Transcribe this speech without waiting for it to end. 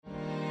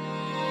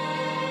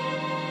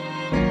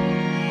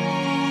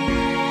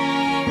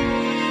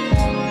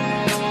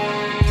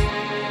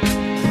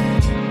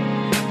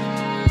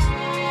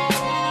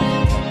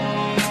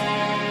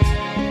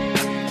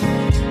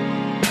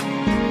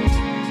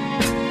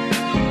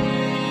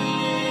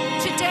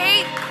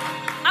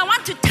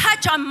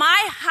church or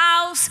my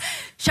house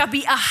shall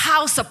be a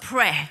house of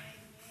prayer.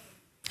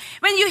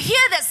 When you hear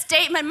that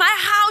statement, my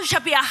house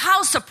shall be a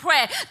house of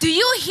prayer, do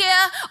you hear,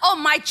 oh,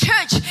 my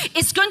church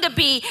is going to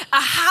be a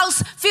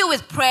house filled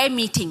with prayer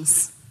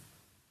meetings?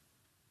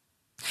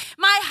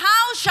 My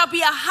house shall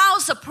be a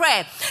house of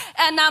prayer.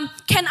 And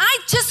can I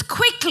just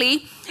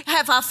quickly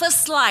have our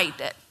first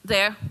slide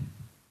there?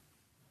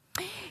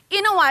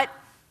 You know what?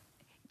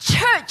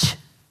 Church,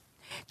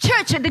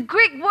 the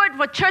Greek word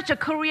for church, a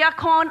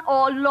kuriakon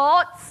or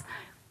lords,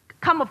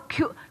 come of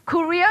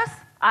kurios.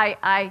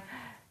 I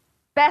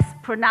best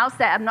pronounce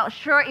that. I'm not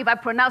sure if I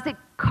pronounce it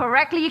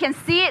correctly. You can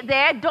see it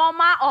there,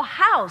 doma or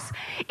house.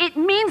 It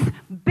means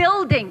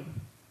building.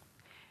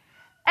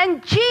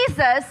 And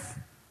Jesus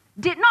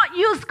did not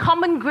use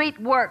common Greek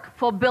word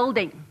for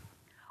building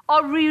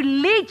or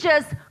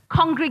religious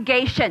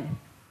congregation.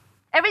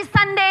 Every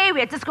Sunday,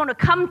 we are just going to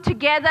come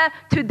together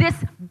to this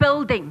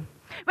building.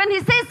 When he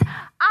says,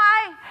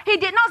 he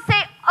did not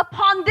say,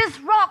 upon this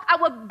rock I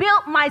will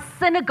build my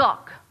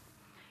synagogue.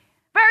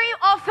 Very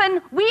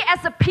often, we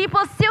as a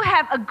people still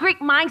have a Greek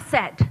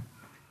mindset.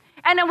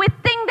 And then we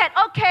think that,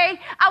 okay,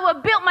 I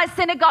will build my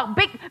synagogue,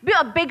 build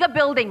a bigger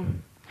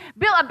building,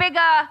 build a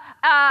bigger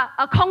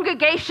a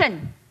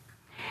congregation.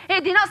 He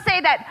did not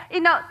say that,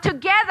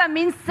 together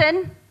means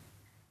sin.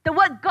 The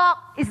word God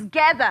is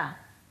gather.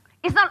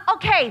 It's not,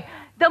 okay,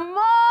 the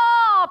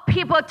more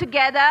people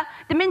together,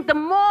 that means the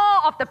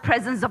more of the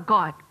presence of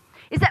God.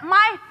 He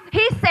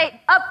said,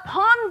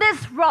 upon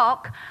this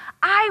rock,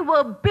 I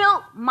will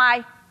build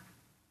my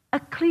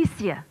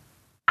ecclesia.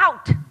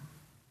 Out.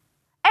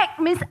 Ek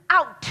means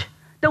out.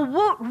 The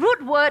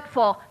root word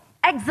for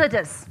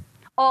exodus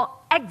or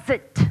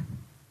exit.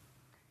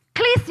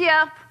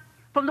 Ecclesia,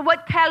 from the word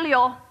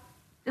kaleo,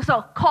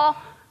 so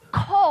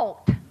called.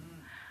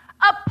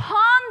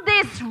 Upon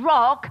this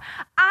rock,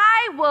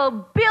 I will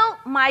build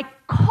my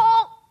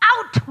called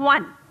out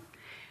one.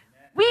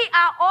 We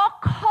are all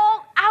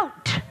called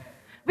out.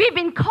 We've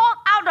been called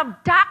out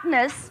of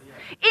darkness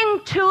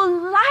into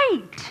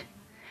light.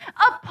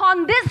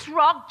 Upon this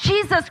rock,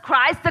 Jesus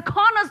Christ, the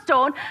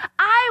cornerstone,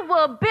 I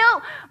will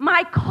build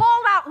my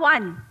called out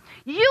one.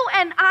 You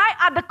and I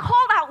are the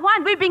called out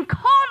one. We've been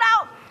called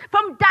out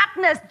from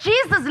darkness.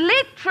 Jesus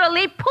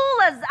literally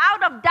pulled us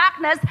out of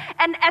darkness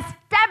and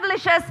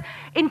established us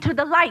into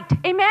the light.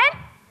 Amen?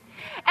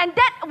 And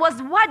that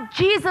was what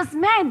Jesus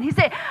meant. He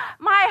said,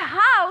 my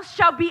house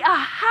shall be a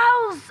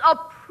house of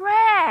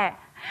prayer.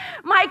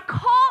 My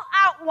called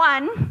out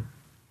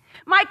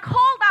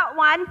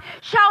one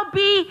shall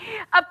be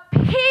a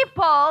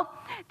people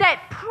that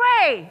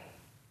pray,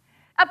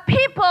 a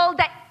people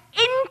that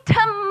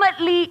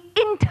intimately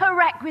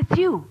interact with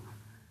you.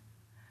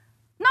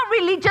 Not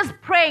really just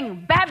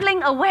praying,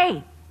 babbling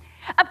away.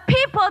 A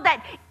people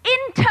that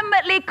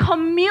intimately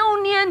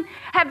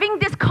having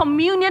this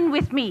communion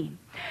with me.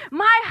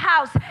 My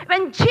house,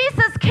 when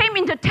Jesus came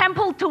into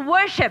temple to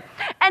worship,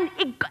 and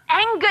it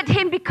angered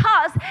him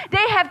because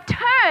they have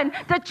turned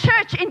the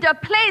church into a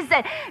place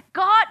that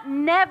God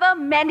never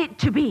meant it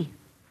to be.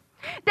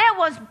 There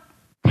was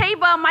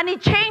table money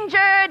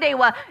changer. They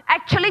were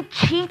actually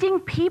cheating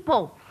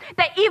people.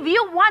 That if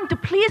you want to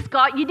please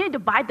God, you need to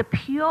buy the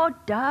pure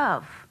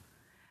dove.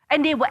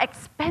 And they were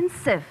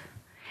expensive.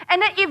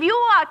 And then if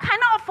you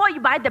cannot afford, you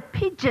buy the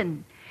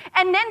pigeon.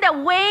 And then the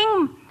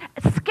weighing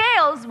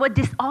scales were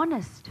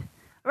dishonest,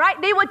 right?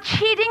 They were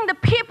cheating the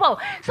people.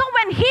 So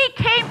when he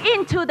came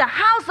into the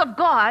house of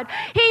God,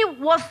 he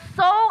was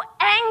so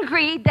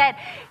angry that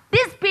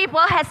these people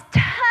has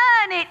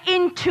turned it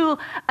into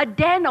a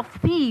den of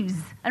thieves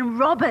and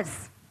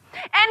robbers.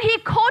 And he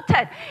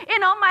quoted,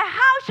 my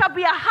house shall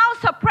be a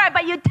house of prayer,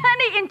 but you turn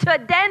it into a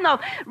den of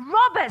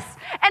robbers.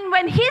 And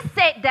when he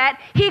said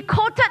that, he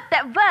quoted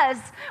that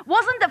verse.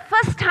 Wasn't the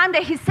first time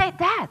that he said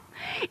that.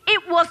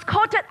 It was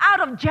quoted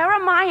out of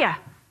Jeremiah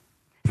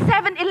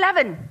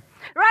 7:11,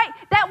 right?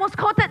 That was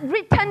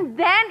written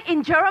then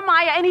in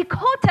Jeremiah, and he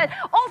quoted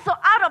also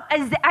out of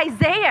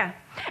Isaiah.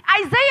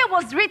 Isaiah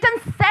was written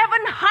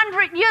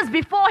 700 years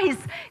before his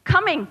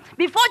coming,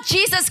 before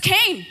Jesus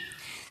came.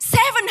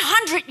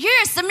 700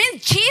 years. That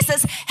means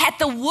Jesus had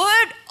the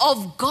word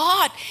of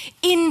God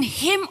in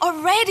him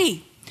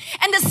already.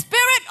 And the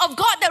Spirit of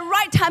God at the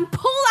right time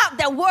pull out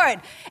that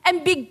word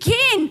and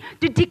begin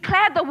to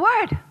declare the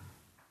word.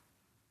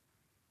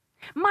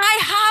 My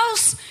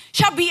house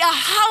shall be a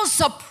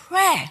house of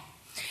prayer.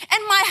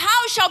 And my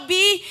house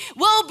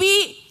will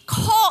be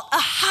called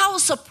a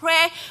house of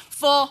prayer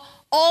for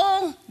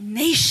all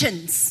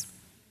nations.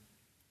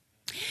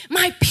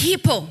 My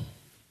people.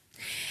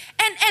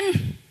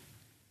 And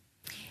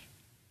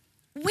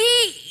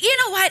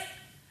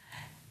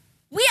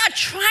we are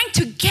trying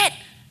to get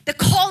the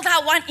called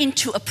out one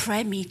into a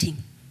prayer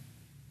meeting.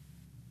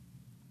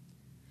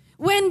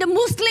 When the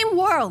Muslim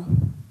world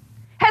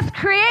has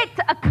created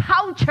a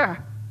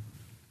culture,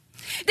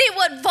 they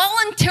would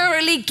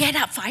voluntarily get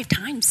up 5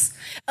 times.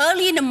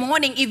 Early in the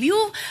morning, if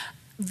you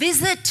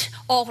visit,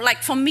 or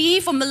like for me,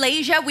 from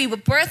Malaysia, we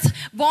were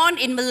born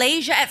in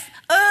Malaysia. At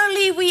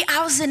early wee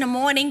hours in the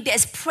morning,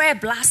 there's prayer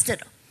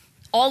blasted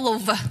all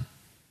over.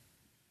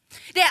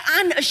 They're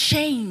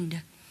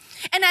unashamed.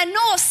 And I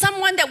know of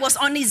someone that was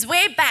on his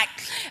way back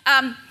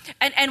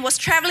and was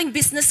traveling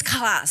business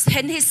class.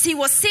 And he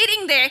was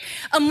sitting there,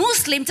 a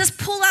Muslim just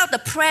pulled out the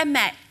prayer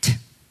mat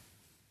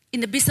in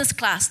the business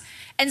class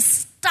and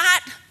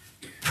start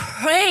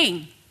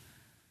praying.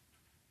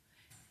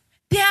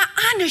 They are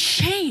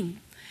unashamed.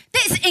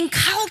 That is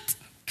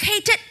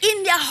inculcated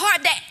in their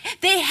heart that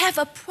they have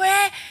a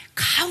prayer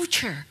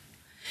culture.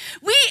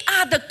 We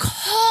are the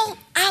called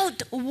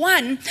out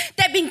one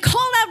that been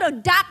called out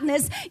of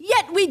darkness,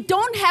 yet we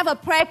don't have a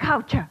prayer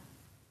culture.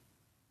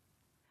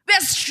 We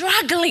are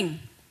struggling.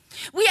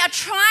 We are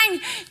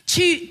trying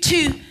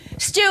to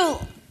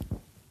still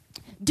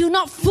do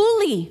not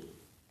fully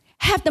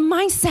have the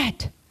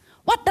mindset.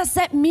 What does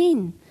that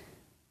mean?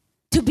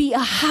 To be a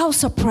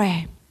house of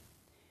prayer.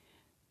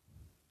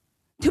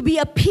 To be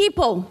a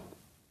people.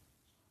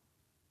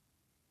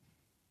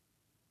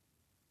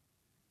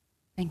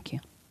 Thank you.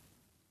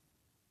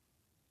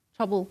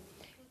 Trouble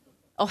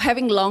of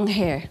having long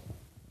hair.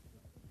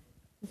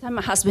 This time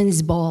my husband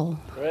is bald.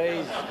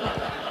 Praise.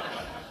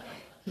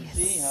 Yes.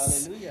 See,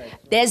 hallelujah.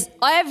 There's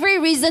every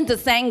reason to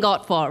thank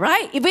God for,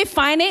 right? If we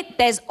find it,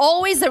 there's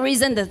always a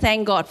reason to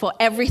thank God for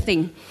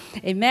everything.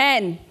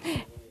 Amen.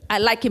 I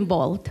like him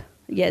bald.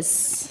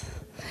 Yes.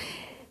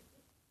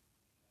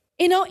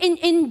 You know,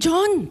 in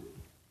John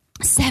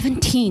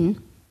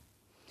 17,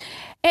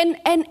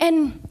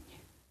 and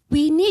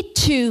we need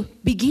to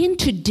begin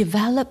to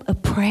develop a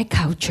prayer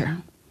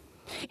culture.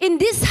 In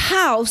this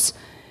house,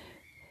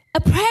 a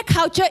prayer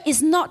culture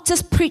is not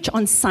just preached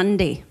on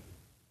Sunday.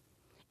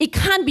 It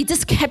can't be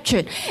just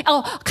captured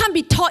or can't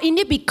be taught. It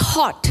need to be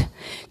caught.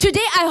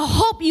 Today, I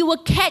hope you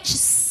will catch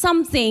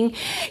something,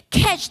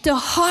 catch the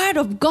heart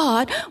of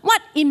God,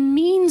 what it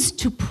means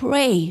to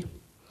pray,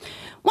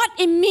 what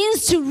it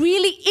means to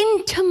really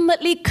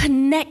intimately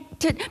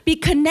be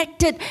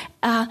connected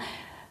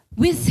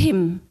with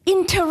Him,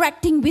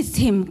 interacting with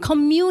Him,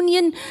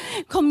 communing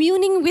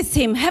with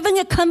Him, having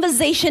a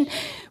conversation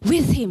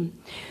with Him.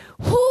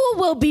 Who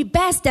will be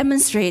best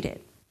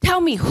demonstrated? Tell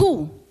me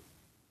who?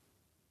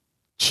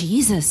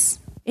 Jesus.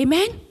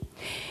 Amen?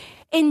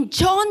 In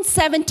John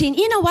 17,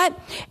 you know what?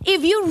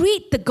 If you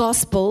read the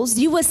Gospels,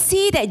 you will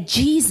see that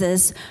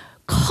Jesus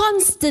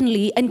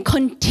constantly and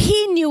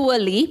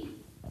continually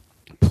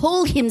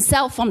pulled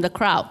himself from the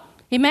crowd.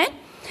 Amen?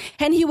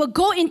 And he will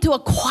go into a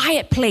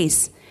quiet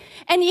place.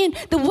 And in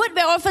the word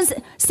very often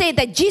say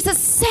that Jesus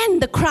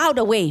sent the crowd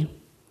away,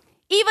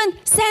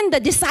 even sent the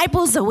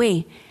disciples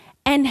away,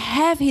 and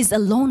have his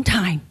alone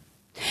time.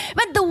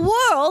 But the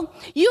world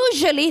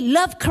usually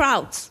love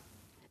crowds.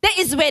 That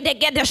is where they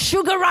get the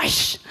sugar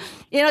rush.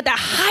 You know, they're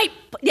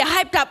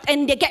hyped up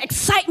and they get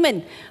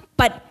excitement.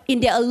 But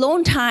in their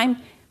alone time,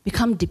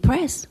 become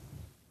depressed,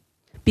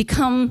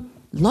 become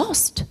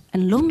lost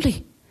and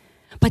lonely.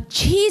 But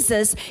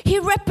Jesus, He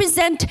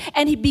represents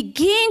and He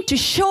began to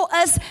show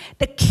us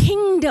the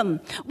kingdom,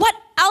 what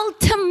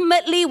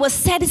ultimately will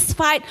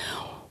satisfy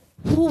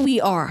who we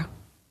are.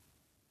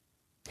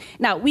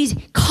 Now, we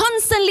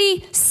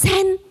constantly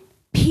send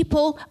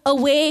people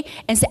away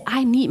and say,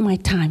 I need my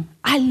time.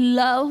 I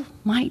love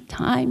my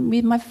time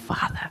with my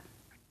Father.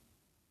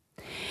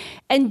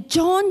 And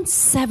John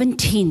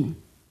 17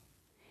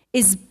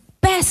 is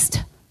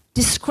best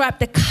describe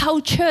the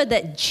culture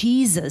that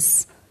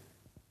Jesus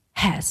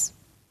has.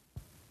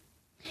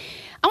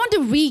 I want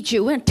to read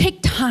you, we're going to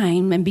take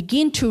time and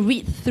begin to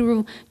read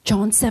through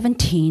John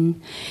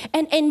 17.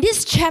 And in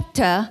this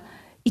chapter,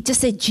 it just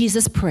said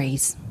Jesus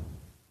prays.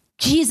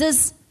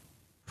 Jesus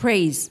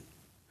prays.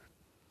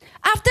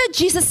 After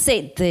Jesus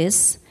said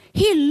this,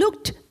 He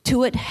looked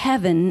toward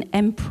heaven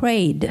and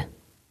prayed,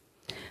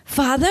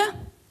 Father,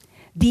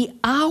 the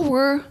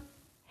hour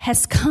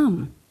has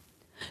come.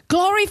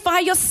 Glorify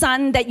your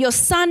Son, that your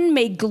Son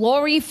may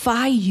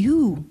glorify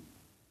you.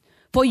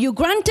 For you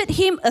granted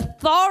him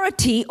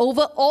authority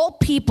over all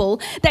people,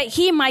 that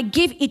he might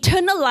give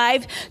eternal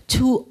life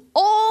to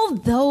all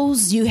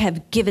those you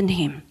have given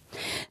him.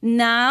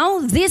 Now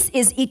this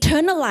is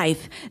eternal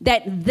life,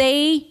 that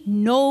they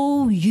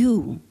know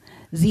you,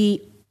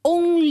 the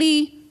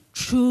only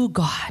true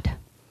God,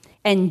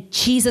 and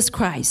Jesus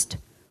Christ,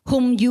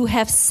 whom you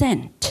have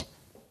sent.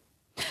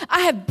 I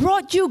have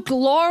brought you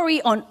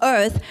glory on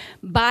earth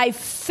by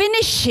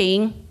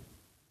finishing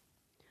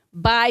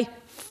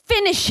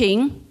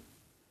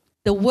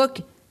the work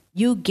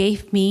you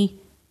gave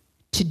me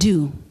to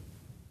do.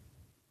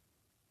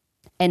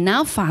 And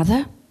now,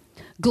 Father,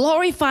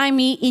 glorify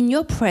me in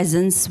your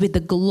presence with the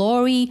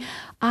glory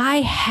I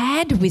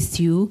had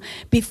with you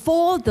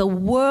before the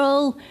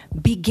world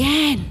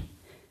began.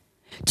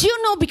 Do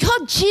you know,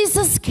 because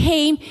Jesus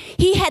came,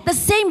 He had the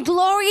same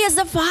glory as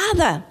the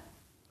Father.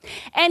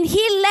 And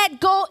He let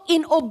go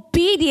in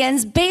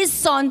obedience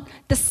based on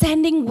the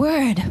sending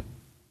word.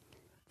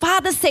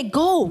 Father said,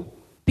 go.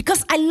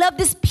 Because I love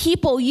this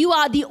people, you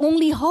are the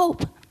only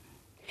hope.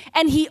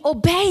 And He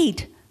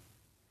obeyed.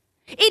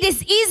 It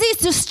is easy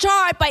to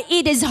start, but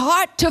it is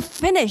hard to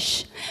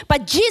finish.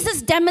 But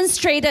Jesus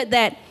demonstrated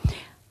that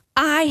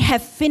I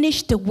have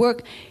finished the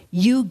work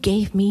you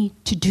gave me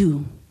to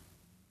do.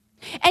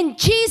 And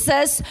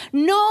Jesus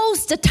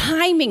knows the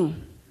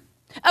timing.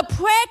 A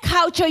prayer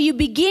culture, you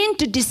begin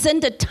to discern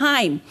the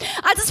time.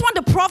 I just want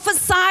to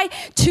prophesy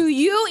to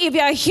you if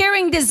you are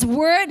hearing this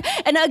word.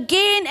 And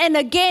again,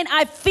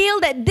 I feel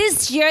that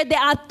this year there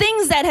are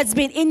things that has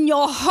been in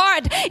your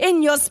heart,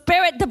 in your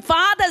spirit. The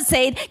Father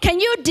said, can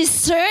you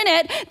discern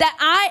it that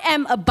I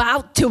am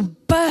about to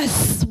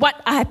birth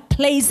what I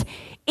place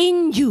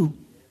in you?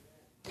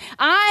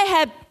 I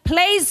have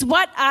placed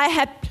what I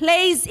have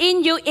placed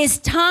in you. It's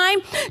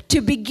time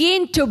to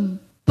begin to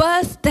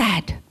birth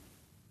that.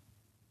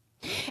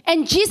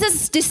 And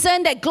Jesus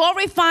discerned that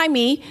glorify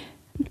me,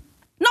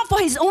 not for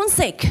his own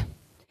sake.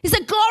 He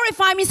said,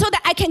 glorify me so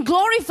that I can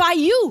glorify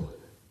you.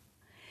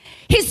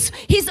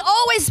 He's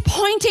always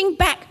pointing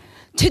back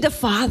to the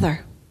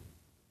Father.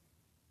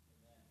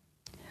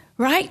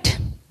 Right?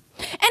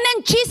 And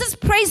then Jesus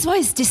prays for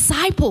his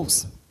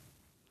disciples.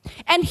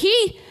 And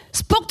he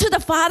spoke to the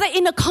Father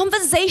in a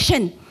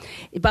conversation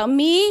about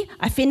me.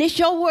 I finished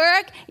your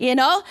work.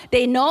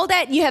 They know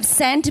that you have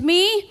sent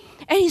me.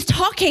 And he's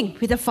talking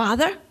with the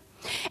Father.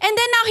 And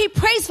then now he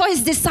prays for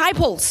his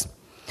disciples.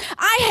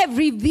 I have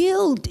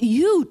revealed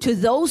you to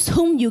those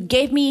whom you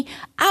gave me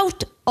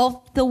out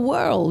of the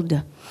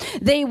world.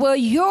 They were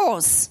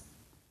yours.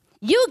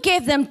 You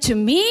gave them to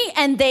me,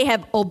 and they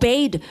have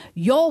obeyed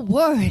your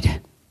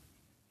word.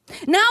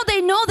 Now they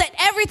know that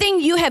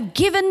everything you have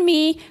given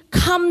me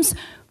comes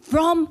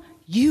from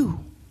you.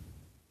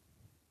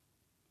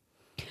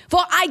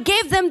 For I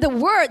gave them the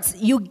words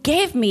you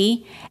gave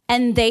me,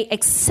 and they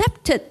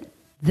accepted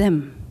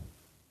them.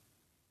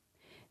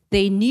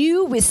 They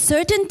knew with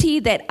certainty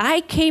that I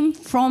came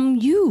from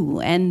you,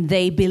 and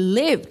they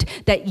believed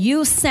that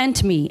you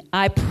sent me.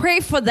 I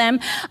pray for them.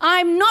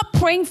 I'm not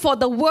praying for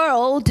the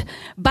world,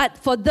 but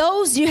for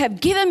those you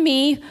have given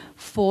me,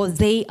 for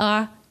they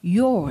are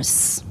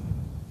yours.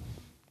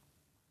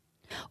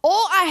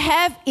 All I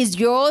have is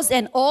yours,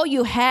 and all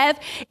you have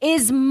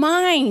is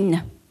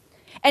mine.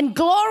 And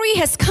glory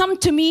has come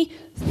to me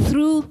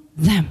through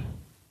them.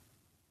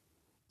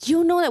 Do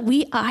you know that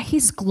we are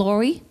his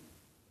glory?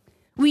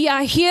 We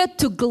are here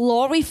to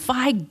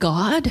glorify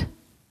God.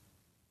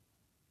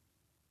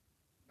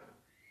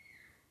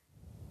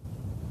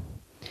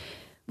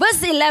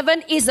 Verse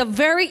 11 is a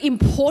very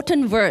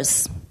important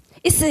verse.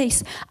 It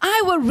says,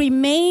 I will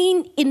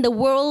remain in the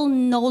world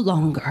no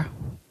longer,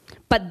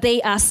 but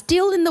they are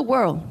still in the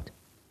world.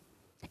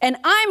 And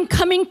I'm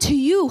coming to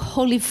you,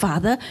 Holy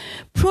Father.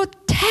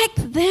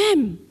 Protect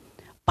them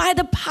by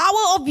the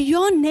power of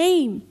your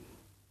name,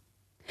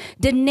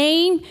 the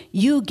name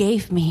you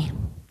gave me,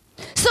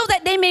 so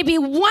that they may be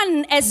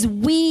one as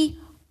we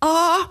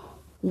are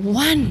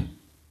one.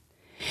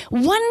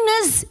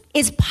 Oneness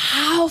is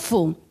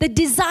powerful. The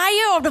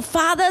desire of the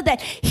Father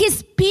that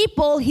his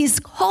people, his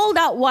called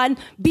out one,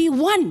 be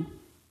one.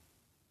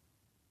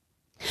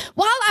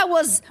 While I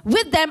was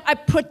with them, I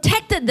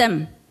protected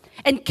them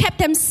and kept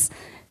them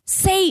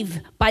safe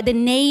by the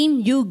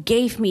name you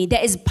gave me.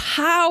 There is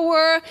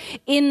power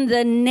in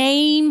the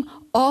name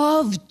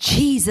of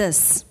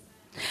Jesus.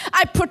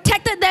 I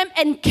protected them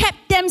and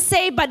kept them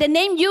safe by the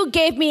name you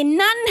gave me.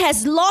 None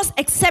has lost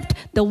except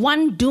the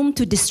one doomed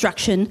to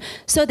destruction,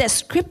 so that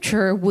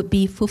scripture would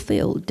be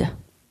fulfilled.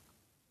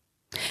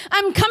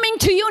 I'm coming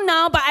to you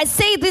now, but I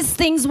say these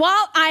things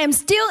while I am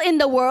still in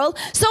the world,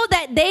 so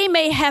that they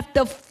may have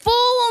the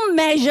full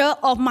measure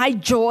of my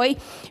joy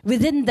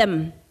within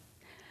them.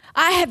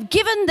 I have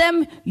given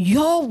them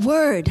your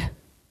word,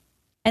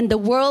 and the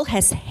world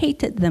has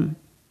hated them.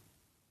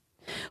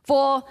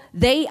 For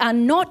they are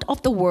not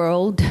of the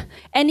world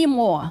any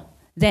more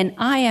than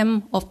I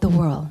am of the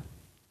world.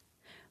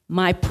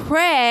 My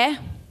prayer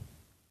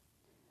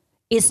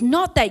is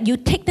not that you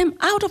take them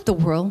out of the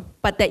world,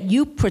 but that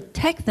you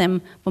protect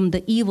them from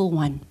the evil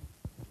one.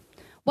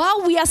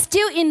 While we are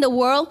still in the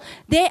world,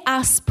 there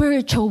are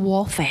spiritual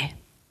warfare.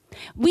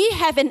 We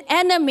have an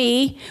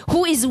enemy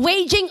who is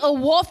waging a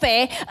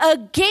warfare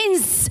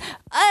against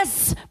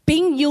us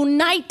being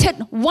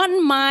united,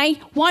 one mind,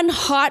 one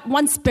heart,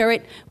 one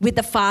spirit with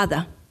the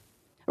Father.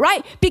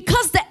 Right?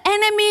 Because the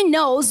enemy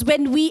knows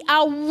when we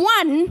are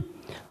one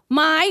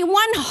mind,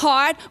 one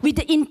heart with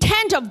the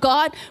intent of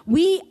God,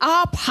 we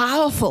are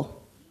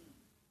powerful.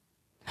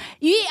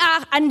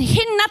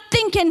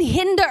 Nothing can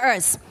hinder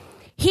us.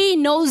 He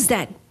knows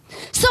that.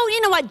 So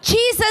you know what?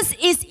 Jesus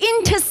is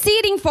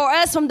interceding for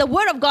us from the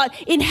Word of God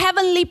in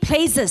heavenly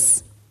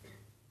places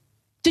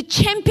to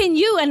champion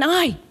you and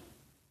I.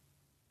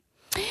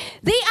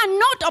 They are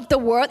not of the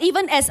world,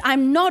 even as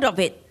I'm not of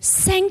it.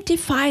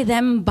 Sanctify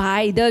them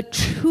by the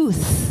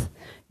truth.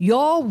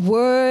 Your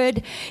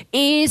word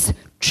is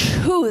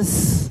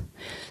truth.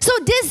 So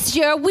this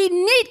year, we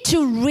need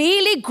to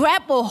really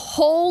grab a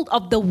hold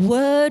of the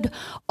Word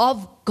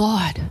of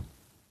God.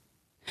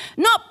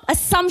 Not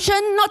assumption,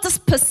 not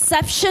just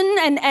perception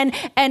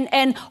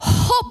and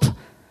hope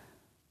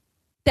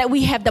that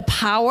we have the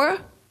power.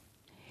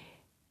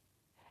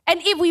 And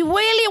if we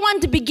really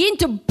want to begin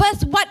to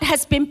birth what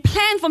has been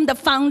planned from the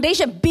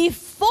foundation,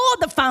 before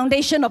the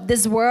foundation of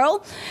this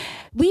world,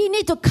 we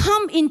need to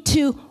come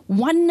into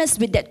oneness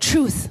with that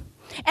truth.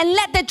 and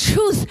let the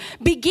truth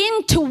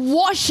begin to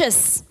wash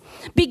us,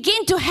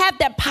 begin to have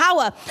that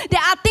power. There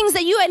are things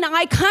that you and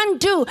I can't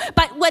do,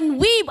 but when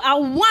we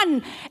are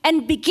one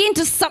and begin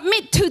to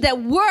submit to the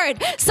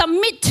word,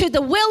 submit to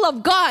the will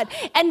of God,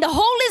 and the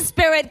Holy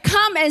Spirit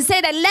come and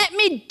say that, let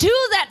me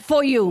do that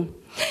for you.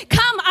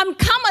 Come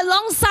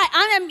alongside.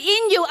 I am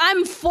in you.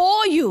 I'm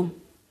for you.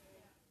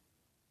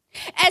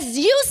 As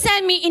you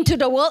send me into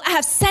the world, I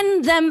have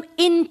sent them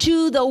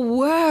into the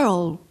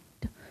world.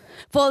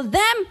 For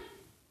them,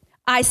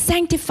 I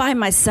sanctify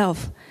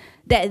myself,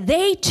 that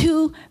they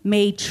too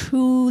may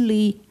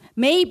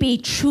be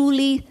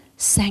truly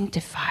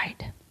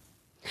sanctified.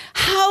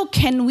 How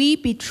can we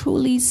be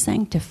truly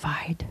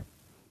sanctified?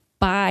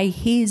 By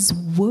His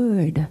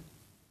word,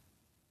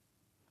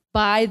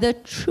 by the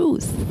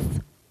truth.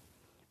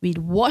 We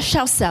wash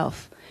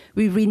ourselves,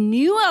 we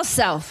renew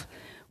ourselves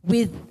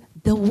with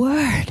the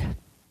word.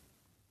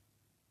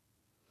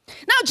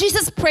 Now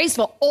Jesus prays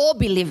for all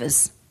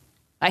believers.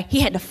 Right?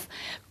 He had an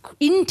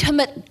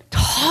intimate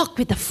talk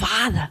with the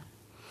Father.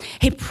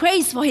 He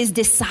prays for His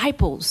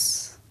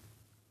disciples.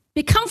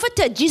 Be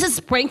comforted. Jesus is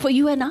praying for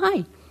you and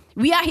I.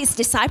 We are His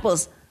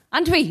disciples,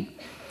 aren't we?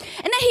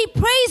 And then He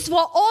prays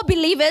for all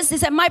believers. He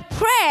said, my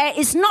prayer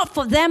is not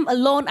for them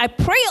alone. I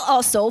pray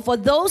also for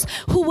those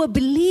who will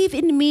believe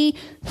in me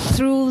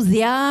through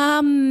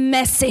their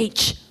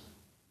message.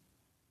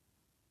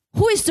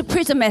 Who is to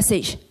preach the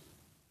message?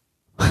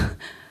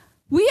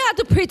 We are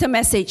to preach the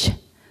message.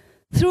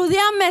 Through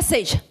their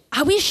message.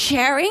 Are we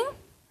sharing?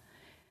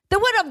 The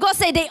word of God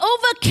says they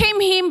overcame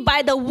Him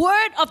by the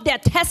word of their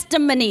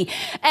testimony.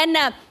 And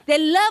they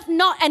love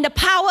not, and the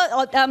power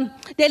of,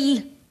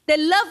 they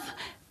love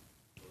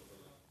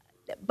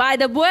by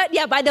the word,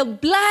 by the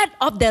blood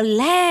of the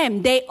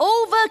Lamb. They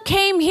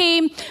overcame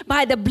Him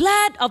by the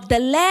blood of the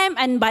Lamb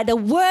and by the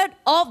word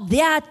of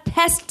their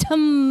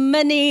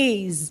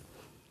testimonies.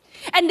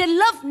 And they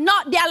love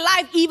not their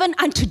life even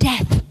unto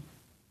death.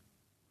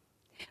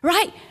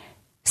 Right?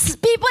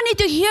 People need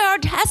to hear our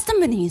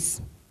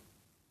testimonies.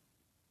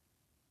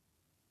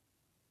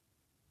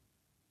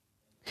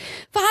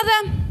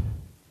 Father,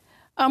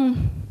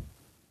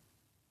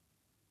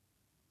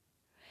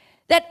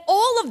 that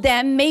all of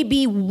them may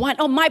be one.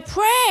 Oh, my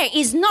prayer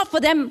is not for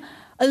them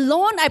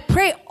alone. I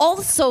pray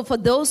also for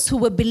those who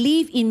will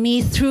believe in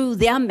me through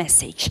their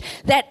message.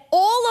 That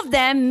all of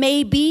them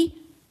may be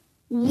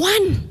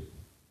one.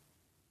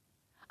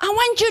 I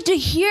want you to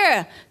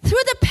hear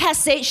through the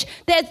passage,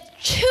 there are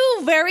two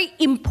very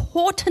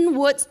important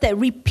words that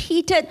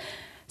repeated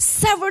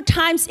several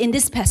times in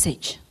this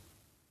passage.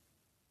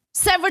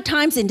 Several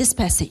times in this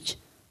passage.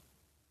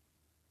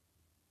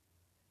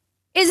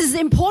 It is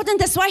important,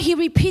 that's why he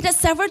repeated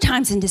several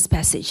times in this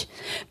passage.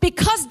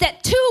 Because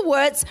that two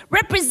words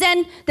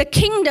represent the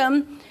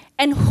kingdom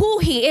and who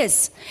He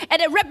is.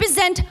 And it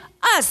represent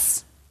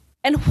us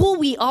and who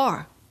we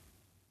are.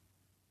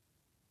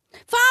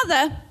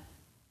 Father,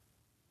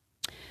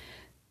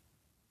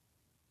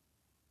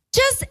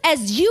 just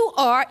as you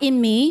are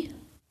in me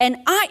and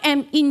I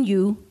am in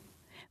you,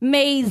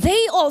 may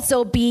they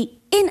also be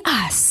in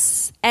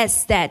us,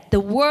 as that the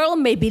world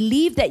may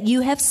believe that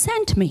you have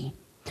sent me.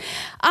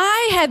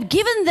 I have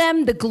given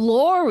them the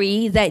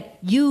glory that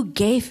you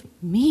gave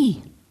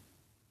me,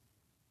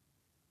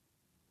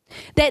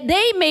 that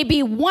they may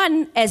be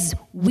one as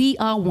we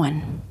are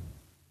one.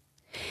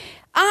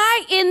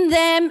 I in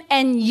them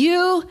and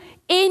you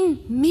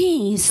in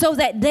me, so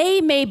that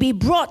they may be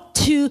brought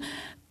to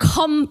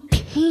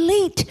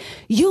complete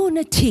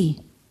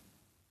unity.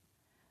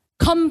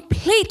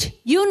 Complete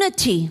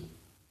unity.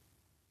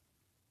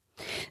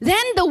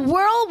 Then the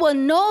world will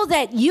know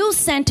that you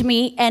sent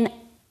me and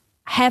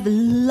have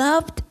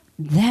loved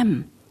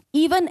them,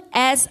 even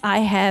as I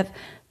have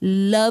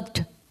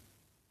loved,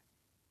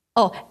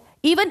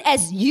 even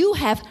as you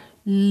have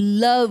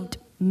loved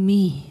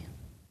me.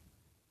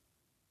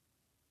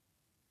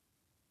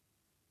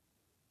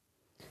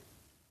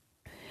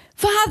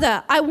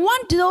 Father, I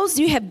want those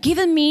you have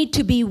given me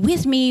to be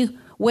with me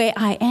where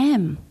I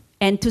am,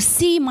 and to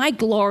see my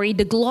glory,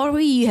 the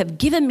glory you have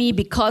given me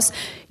because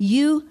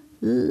you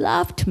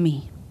loved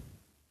me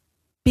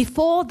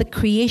before the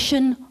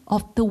creation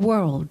of the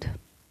world.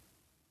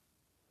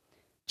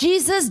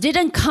 Jesus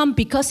didn't come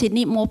because He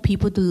needed more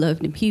people to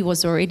love Him. He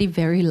was already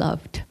very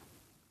loved.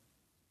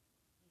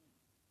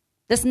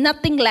 There's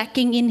nothing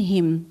lacking in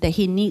Him that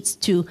He needs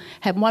to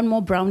have one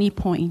more brownie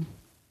point,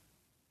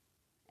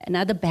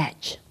 another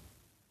badge.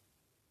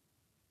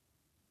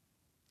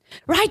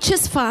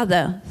 Righteous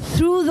Father,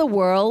 through the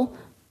world,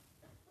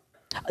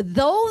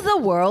 though the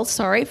world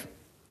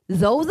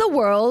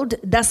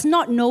does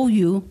not know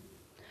you,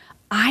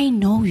 I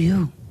know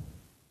you.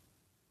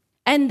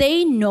 And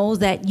they know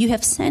that you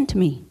have sent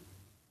me.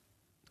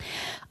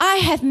 I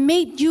have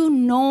made you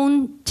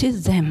known to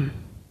them,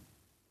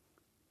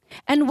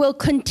 and will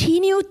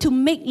continue to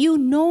make you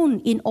known,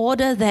 in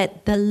order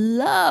that the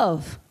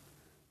love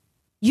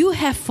you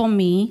have for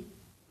me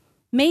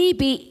may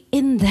be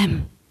in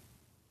them,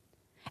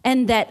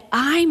 and that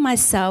I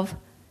myself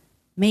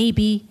may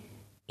be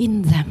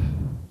in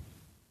them.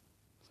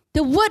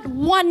 The word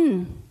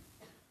one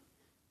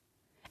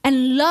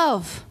and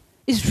love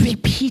is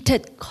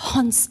repeated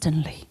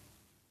constantly.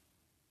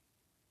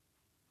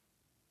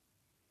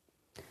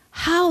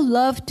 How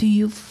loved do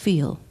you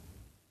feel?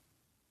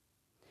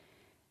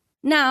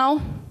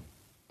 Now,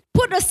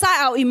 put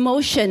aside our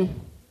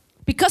emotion,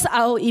 because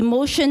our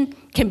emotion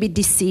can be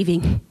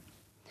deceiving.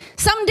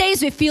 Some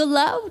days we feel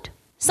loved,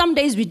 some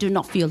days we do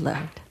not feel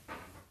loved.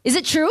 Is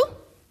it true?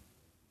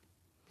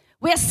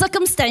 We are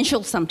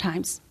circumstantial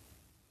sometimes.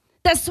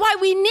 That's why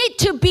we need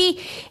to be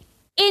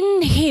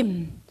in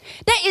Him.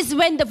 That is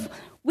when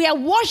we are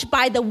washed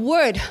by the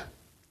Word,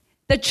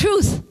 the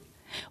truth.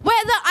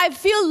 Whether I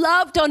feel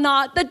loved or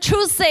not, the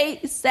truth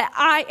says that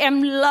I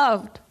am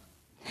loved.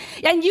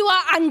 And you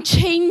are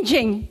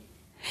unchanging.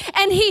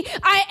 And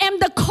I am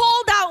the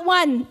called out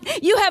one.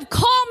 You have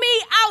called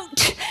me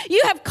out.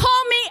 You have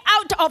called me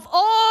out of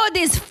all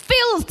this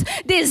filth,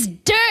 this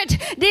dirt,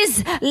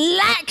 this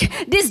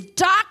lack, this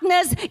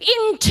darkness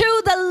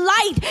into the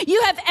light.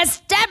 You have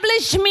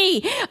established me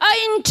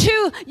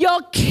into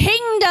your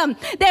kingdom.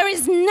 There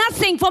is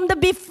nothing from the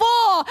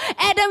before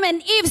Adam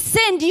and Eve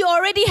sinned. You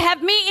already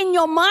have me in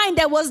your mind.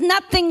 There was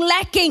nothing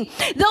lacking.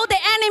 Though the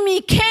enemy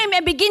came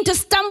and began to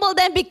stumble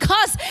them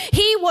because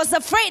he was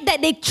afraid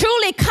that they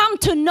truly come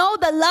to know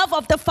the love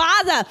of the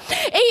Father.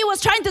 He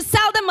was trying to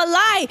sell them a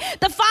lie.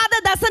 The Father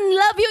doesn't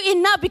love you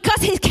enough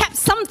because He kept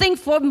something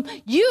from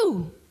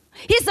you.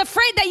 He's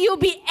afraid that you'll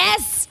be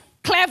as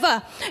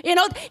clever.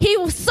 He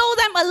sold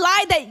them a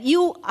lie that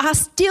you are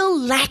still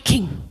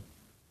lacking.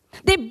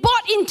 They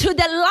bought into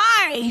the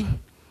lie.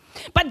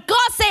 But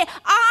God said,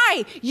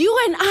 you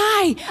and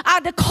I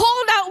are the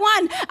called out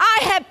one. I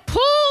have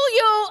pulled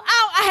you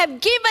out. I have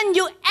given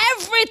you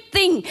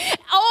everything,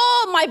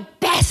 all my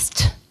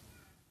best.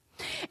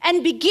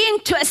 And begin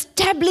to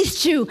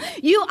establish you.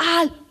 You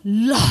are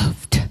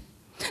loved.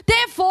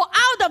 Therefore,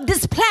 out of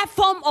this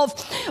platform of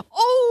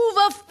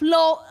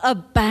overflow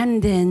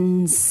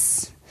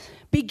abundance,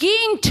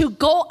 begin to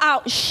go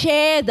out,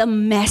 share the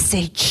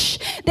message.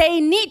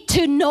 They need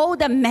to know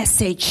the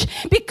message.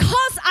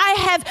 Because I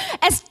have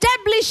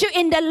established you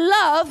in the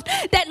love,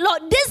 that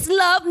Lord, this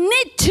love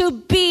need to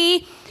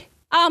be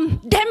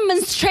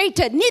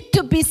demonstrated, need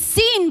to be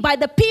seen by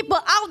the people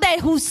out there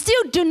who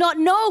still do not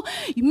know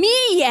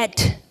me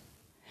yet.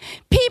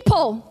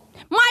 People,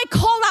 my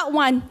call out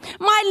one,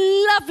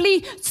 my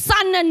lovely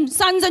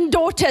sons and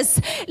daughters,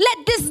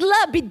 let this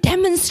love be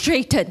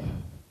demonstrated.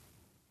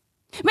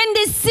 When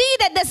they see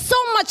that there's so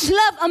much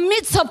love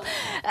amidst of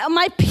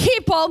my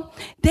people,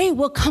 they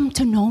will come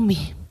to know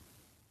me.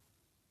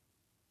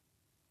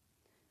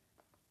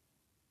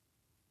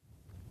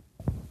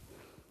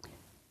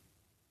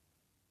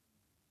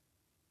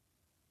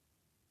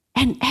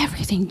 And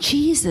everything,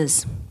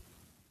 Jesus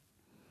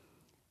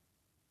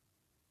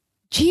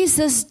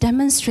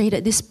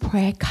demonstrated this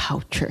prayer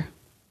culture.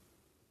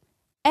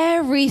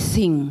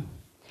 Everything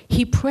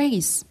He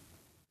prays.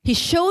 He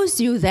shows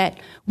you that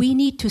we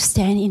need to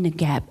stand in the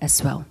gap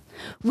as well.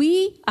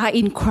 We are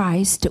in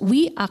Christ.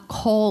 We are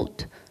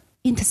called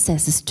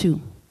intercessors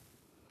too.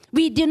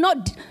 We do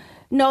not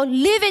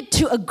leave it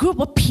to a group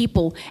of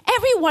people.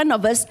 Every one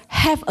of us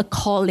have a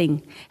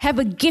calling, have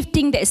a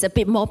gifting that is a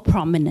bit more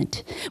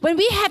prominent. When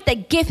we have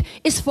that gift,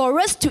 it's for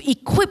us to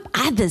equip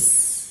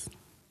others.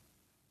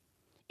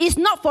 It's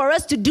not for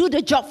us to do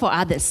the job for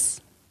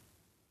others.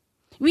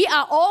 We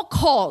are all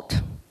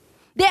called.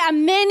 There are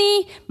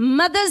many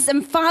mothers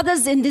and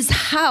fathers in this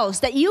house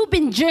that you've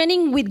been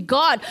journeying with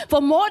God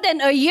for more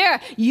than a year.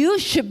 You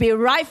should be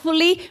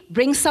rightfully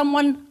bring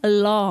someone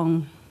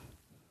along.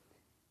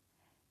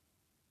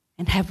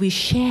 And have we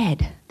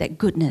shared that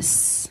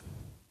goodness?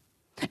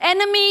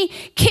 Enemy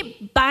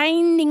keep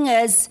binding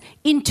us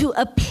into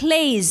a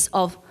place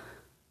of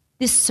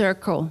this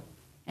circle.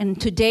 And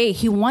today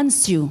he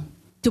wants you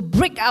to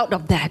break out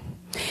of that.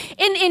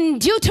 In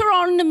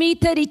Deuteronomy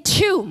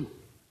 32,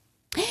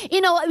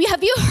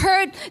 have you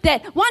heard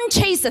that 1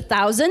 chased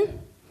 1,000,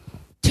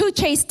 2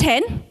 chased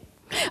 10?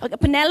 Okay,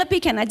 Penelope,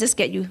 can I just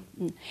get you?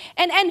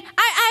 And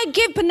I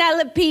give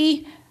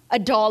Penelope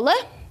 $1.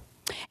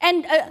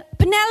 And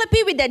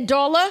Penelope with that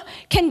 $1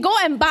 can go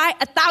and buy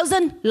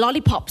 1,000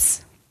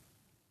 lollipops.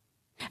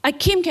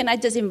 Kim, can I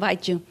just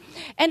invite you?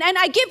 And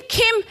I give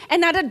Kim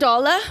another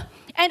 $1.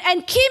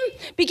 And Kim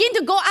begin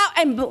to go out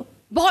and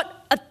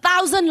bought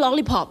 1,000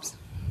 lollipops.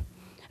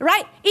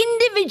 Right?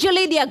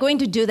 Individually, they are going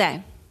to do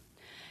that.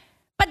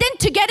 But then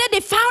together, they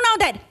found out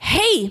that,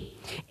 hey,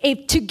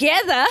 if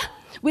together,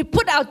 we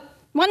put our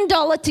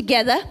 $1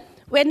 together,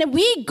 when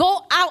we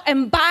go out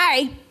and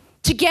buy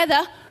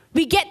together,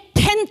 we get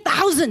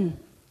 10,000.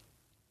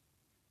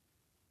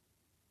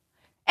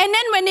 And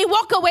then when they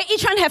walk away,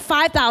 each one have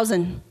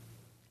 5,000.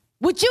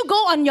 Would you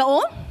go on your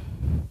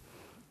own?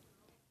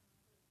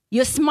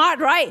 You're smart,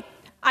 right?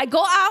 I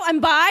go out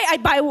and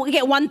we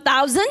get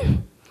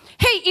 1,000.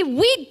 Hey, if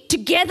we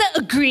together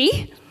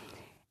agree,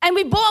 and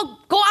we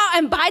both go out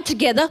and buy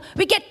together,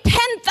 we get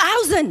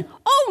 10,000.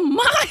 Oh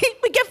my,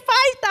 we get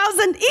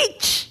 5,000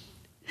 each.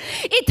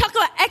 It talks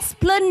about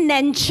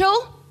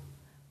exponential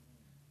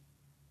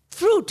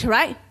fruit,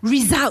 right?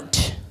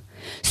 Result.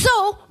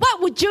 So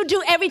what would you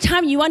do every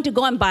time you want to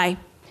go and buy?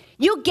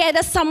 You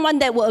gather someone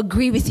that will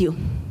agree with you,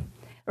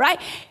 right?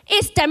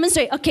 It's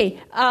demonstrate. Okay,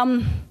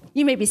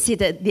 you may be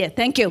seated there.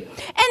 Thank you.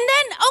 And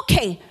then,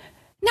 okay,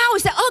 now we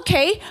say,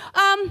 okay,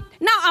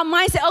 now our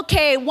mind say,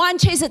 okay, 1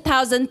 chase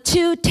 1,000,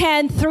 2,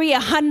 10, 3,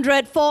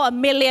 100, 4,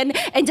 1,000,000,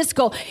 and just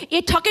go.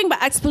 You're talking about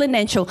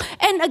exponential.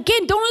 And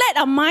again, don't let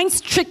our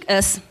minds trick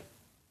us.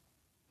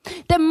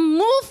 Then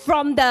move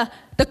from the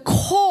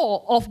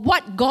core of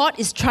what God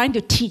is trying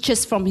to teach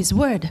us from His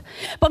Word.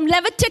 From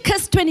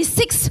Leviticus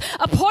 26,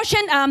 a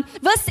portion,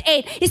 verse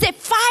 8, He said,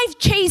 5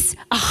 chase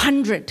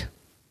 100.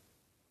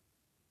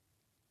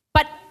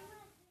 But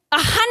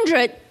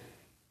 100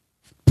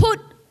 put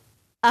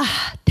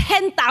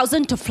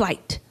 10,000 to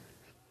flight.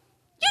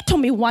 You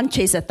told me 1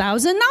 chase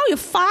 1,000. Now you're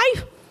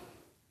 5,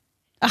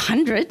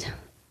 100,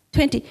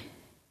 20.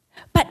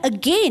 But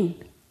again,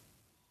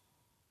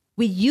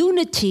 with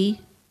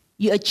unity,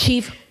 you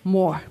achieve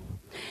more.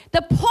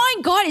 The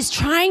point God is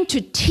trying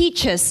to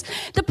teach us,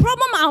 the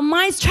problem our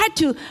minds try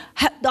to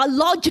have, the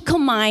logical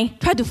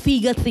mind try to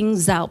figure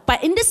things out.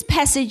 But in this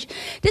passage,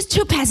 these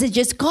 2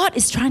 passages, God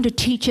is trying to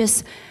teach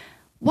us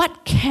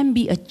what can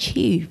be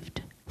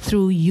achieved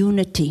through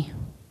unity.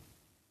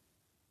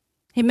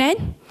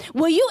 Amen?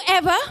 Will you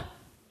ever,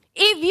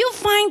 if you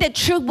find the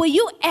truth, will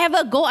you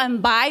ever go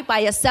and buy by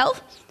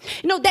yourself?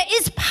 You know, there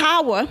is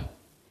power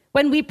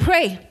when we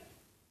pray.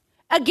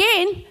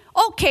 Again,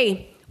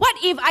 okay, what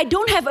if I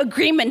don't have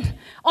agreement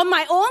on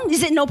my own?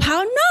 Is it no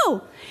power?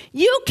 No.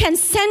 You can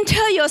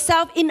center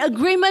yourself in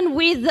agreement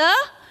with the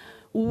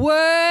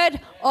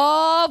Word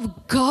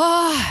of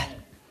God.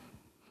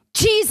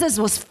 Jesus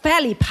was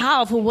fairly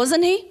powerful,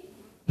 wasn't He?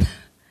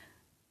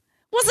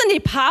 Wasn't He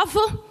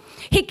powerful?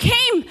 He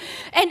came,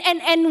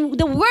 and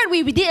the word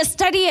we did a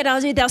study at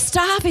our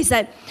staff is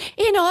that,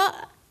 you know,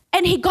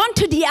 and He gone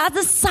to the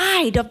other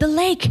side of the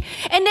lake.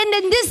 And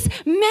then this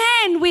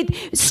man with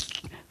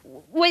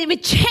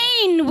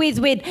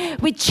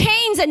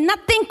chains, and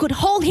nothing could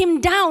hold him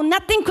down.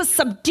 Nothing could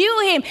subdue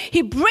him.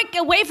 He break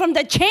away from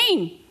the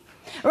chain,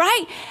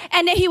 right?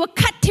 And then he would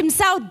cut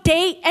himself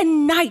day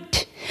and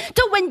night.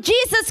 So when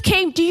Jesus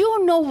came, do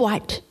you know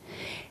what?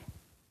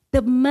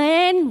 The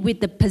man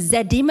with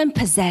the demon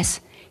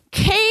possessed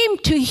came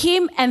to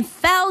Him and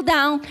fell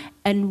down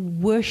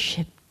and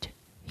worshipped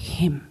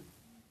Him.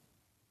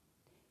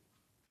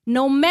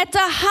 No matter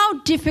how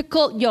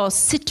difficult your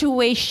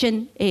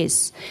situation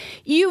is,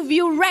 if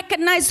you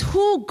recognize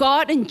who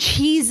God and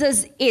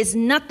Jesus is,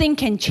 nothing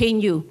can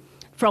change you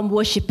from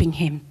worshiping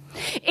Him.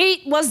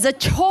 It was a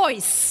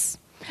choice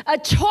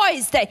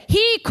that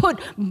He could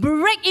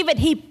break. Even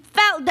He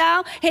fell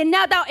down, He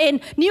knelt down.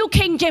 In New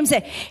King James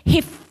said, He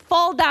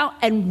fell down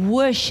and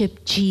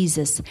worshiped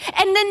Jesus.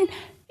 And then,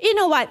 you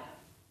know what?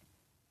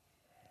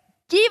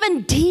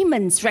 Even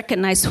demons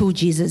recognize who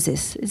Jesus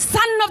is.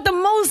 Son of the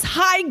Most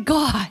High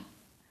God.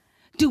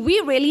 Do we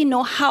really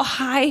know how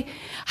high,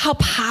 how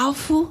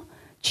powerful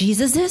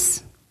Jesus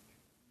is?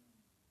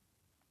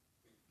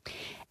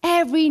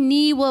 Every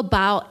knee will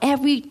bow,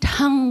 every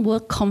tongue will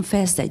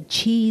confess that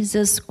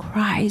Jesus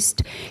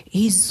Christ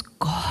is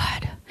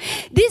God.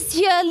 This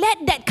year,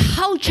 let that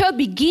culture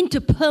begin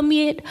to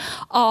permeate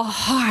our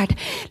heart.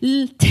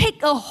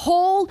 Take a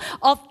hold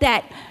of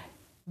that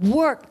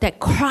work that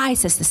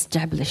Christ has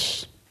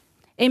established.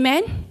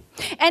 Amen?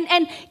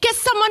 And get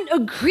someone to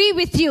agree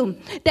with you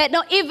that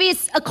now if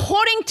it's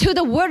according to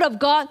the Word of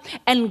God,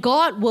 and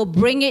God will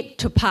bring it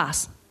to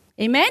pass.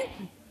 Amen?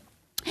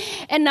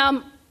 And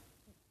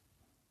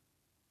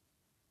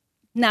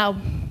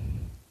now,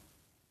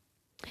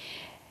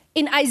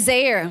 in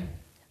Isaiah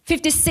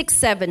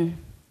 56:7,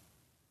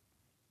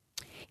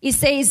 it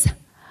says,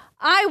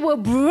 I will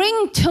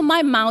bring to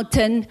my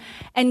mountain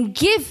and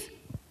give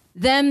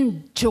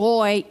them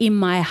joy in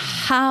my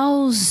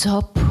house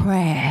of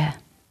prayer.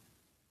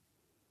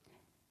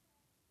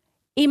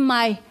 In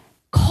my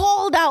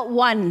called out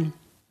one,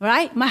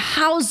 right? My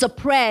house of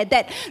prayer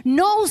that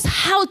knows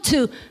how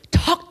to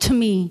talk to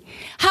me,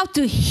 how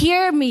to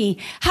hear me,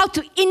 how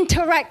to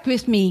interact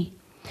with me.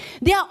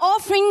 Their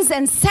offerings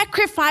and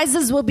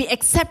sacrifices will be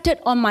accepted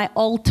on my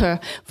altar,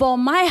 for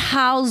my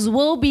house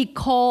will be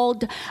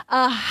called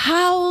a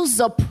house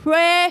of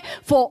prayer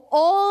for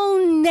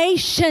all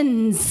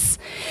nations.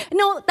 You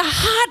know, the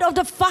heart of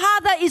the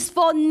Father is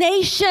for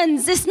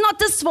nations. It's not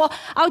just for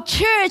our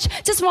church,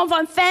 just for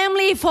my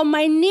family, for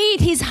my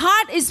need. His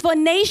heart is for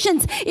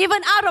nations.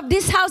 Even out of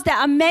this house, there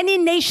are many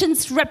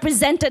nations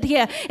represented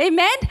here.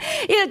 Amen?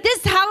 You know,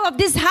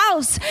 this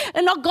house,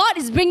 you know, God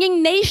is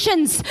bringing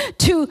nations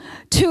to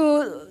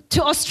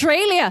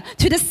Australia,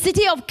 to the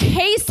city of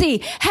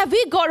Casey. Have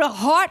we got a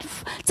heart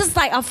just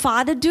like our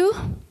Father do?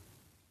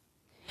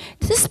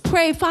 Just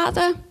pray,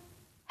 Father,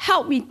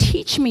 help me,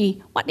 teach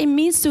me what it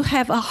means to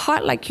have a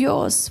heart like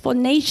yours for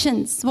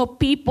nations, for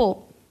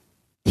people.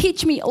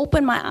 Teach me,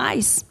 open my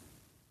eyes.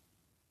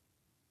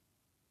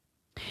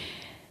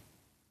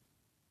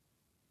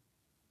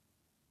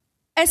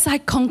 As I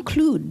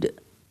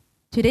conclude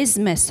today's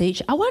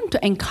message, I want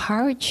to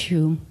encourage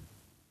you.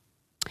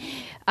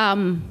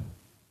 to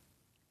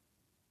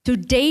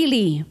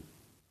daily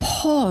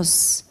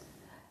pause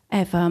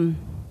and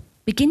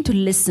begin to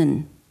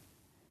listen.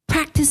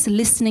 Practice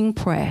listening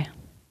prayer.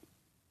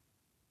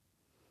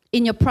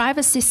 In your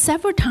privacy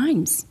several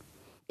times.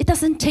 It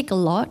doesn't take a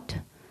lot.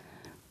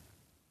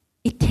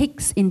 It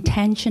takes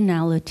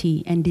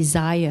intentionality and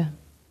desire.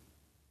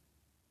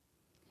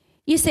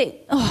 You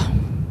say, I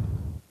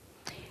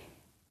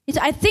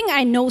think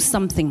I know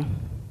something.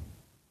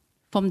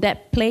 From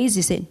that place,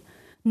 you said,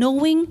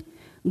 knowing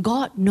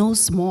God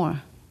knows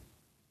more.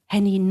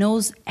 And He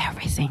knows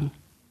everything.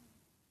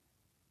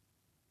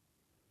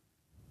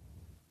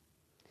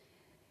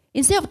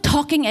 Instead of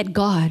talking at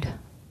God,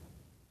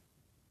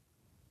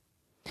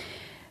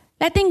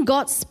 letting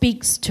God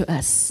speaks to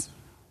us.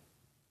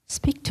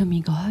 Speak to me,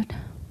 God.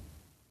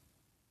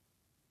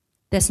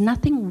 There's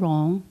nothing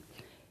wrong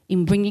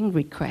in bringing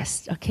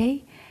requests,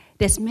 okay?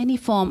 There's many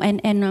forms,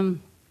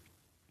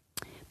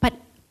 but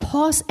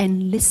pause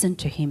and listen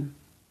to Him.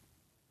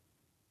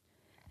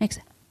 Next,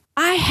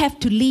 I have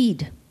to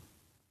lead,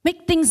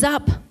 make things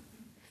up,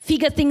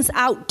 figure things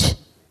out,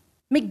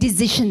 make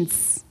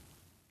decisions.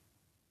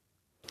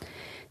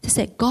 To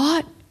say,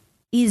 God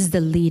is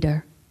the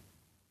leader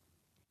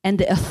and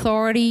the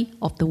authority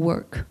of the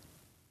work.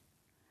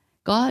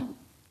 God,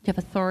 you have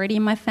authority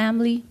in my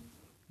family,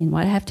 in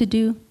what I have to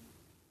do.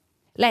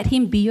 Let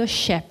Him be your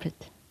shepherd.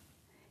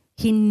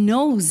 He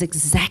knows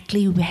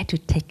exactly where to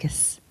take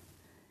us.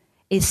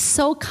 It's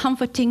so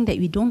comforting that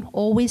we don't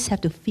always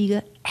have to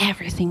figure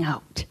everything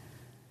out.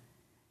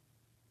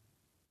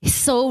 It's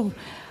so,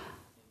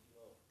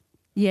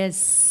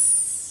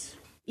 yes,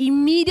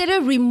 immediately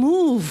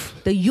remove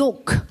the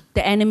yoke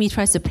the enemy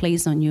tries to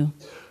place on you.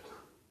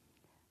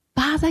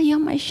 Father, you're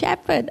my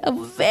shepherd, a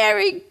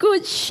very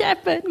good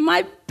shepherd,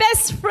 my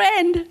best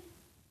friend.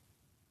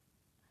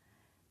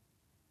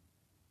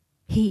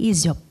 He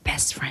is your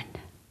best friend.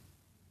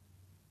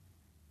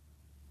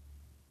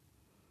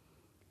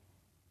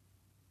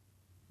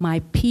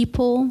 My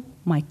people,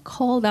 my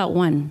called out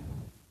one,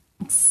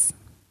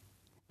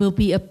 will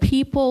be a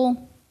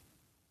people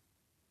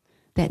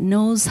that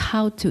knows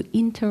how to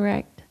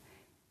interact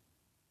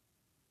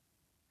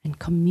and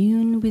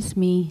commune with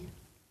me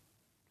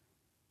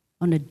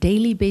on a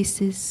daily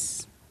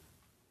basis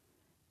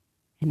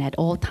and at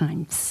all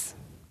times.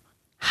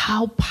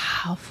 How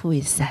powerful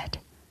is that?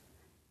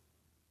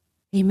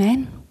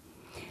 Amen?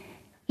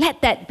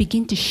 Let that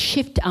begin to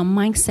shift our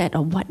mindset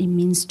of what it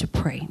means to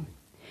pray.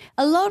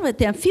 A lot of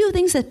there are a few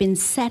things that have been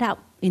set up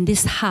in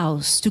this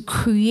house to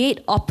create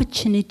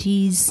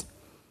opportunities,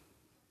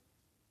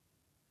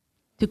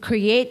 to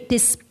create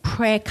this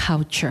prayer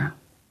culture.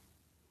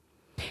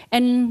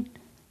 And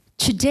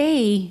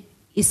today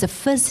is the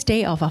first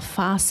day of our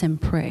fast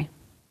and prayer.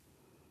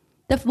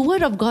 The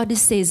Word of God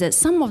says that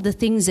some of the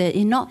things that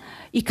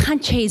you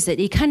can't chase it.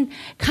 You can't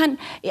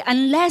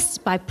unless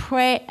by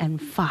prayer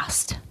and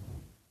fast.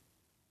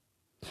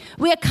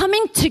 We are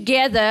coming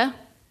together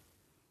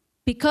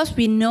because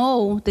we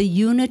know the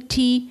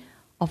unity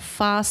of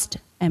fast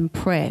and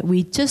prayer.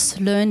 We just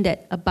learned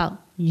that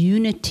about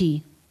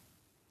unity.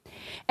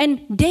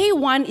 And day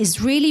one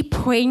is really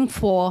praying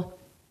for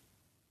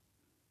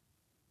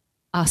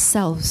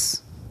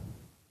ourselves.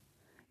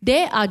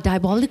 There are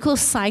diabolical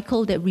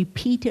cycles that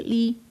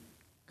repeatedly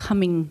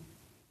coming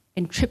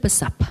and trip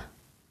us up.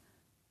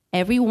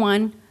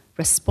 Everyone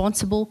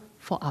responsible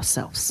for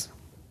ourselves.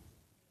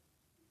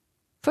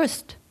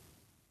 First,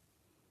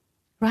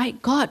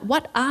 right, God,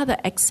 what are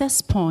the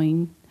access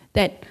points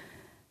that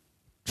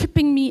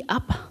tripping me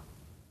up?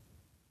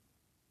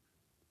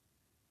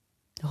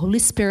 The Holy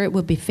Spirit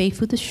will be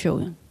faithful to show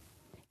you.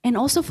 And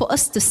also for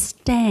us to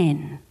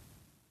stand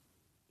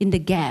in the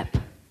gap.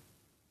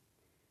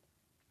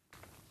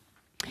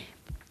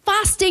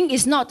 Fasting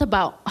is not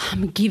about,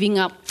 I'm giving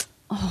up.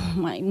 Oh,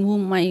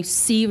 my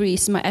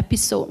series, my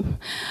episode.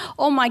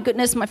 Oh, my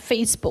goodness, my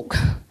Facebook.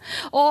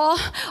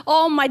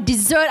 Oh, my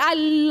dessert. I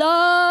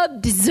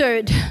love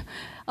dessert.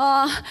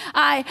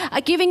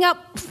 I giving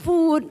up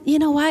food. You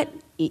know what?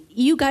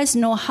 You guys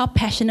know how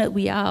passionate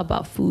we are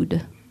about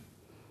food.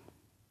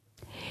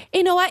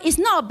 You know what? It's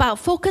not about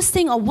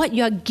focusing on what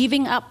you're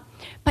giving up,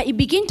 but you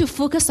begin to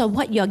focus on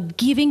what you're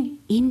giving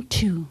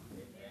into.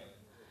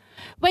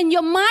 When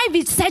your mind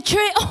is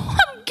saturated,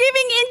 I'm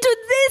giving into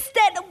this,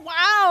 that,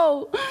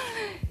 wow.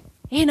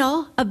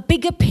 A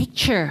bigger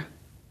picture.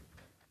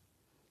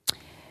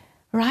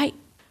 Right?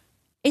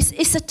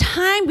 It's a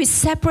time we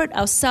separate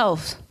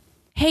ourselves.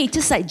 Hey,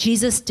 just like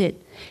Jesus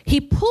did. He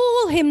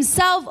pulled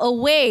himself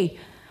away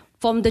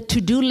from the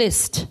to-do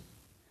list,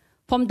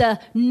 from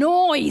the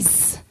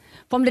noise,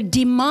 from the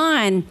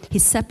demand. He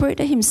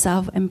separated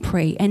himself and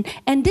prayed.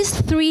 And these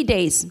 3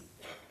 days,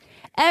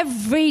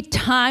 every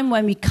time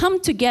when we come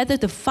together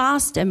to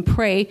fast and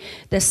pray,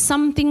 there's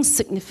something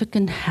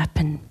significant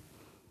happen.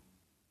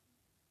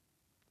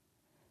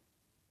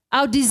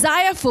 Our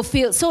desire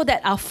fulfilled so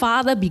that our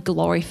Father be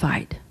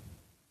glorified.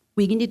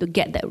 We need to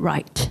get that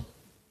right.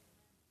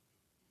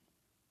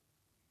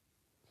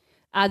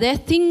 Are there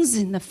things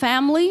in the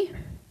family,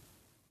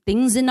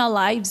 things in our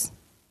lives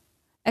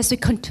as we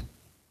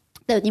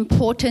the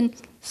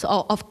importance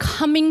of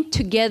coming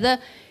together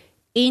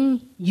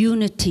in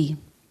unity.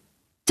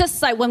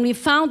 Just like when we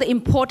found the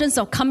importance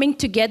of coming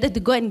together to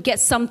go and get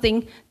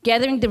something,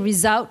 gathering the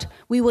result,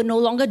 we will no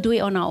longer do it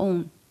on our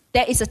own.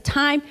 There is a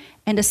time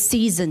and a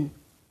season.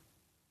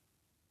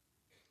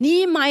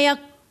 Nehemiah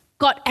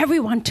got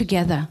everyone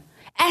together.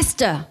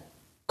 Esther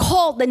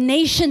called the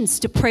nations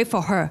to pray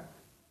for her.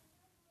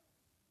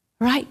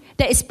 Right?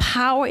 There is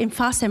power in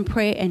fast and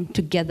prayer and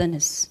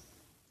togetherness.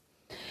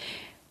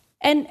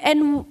 And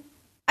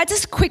I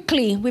just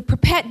quickly, we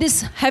prepared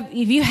this.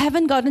 If you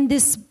haven't gotten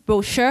this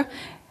brochure,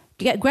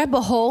 grab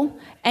a hold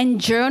and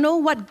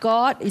journal what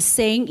God is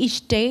saying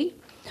each day.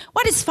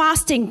 What is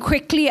fasting?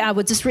 Quickly, I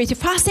would just read it.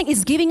 Fasting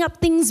is giving up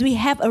things we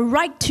have a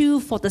right to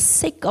for the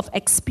sake of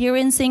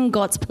experiencing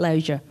God's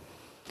pleasure.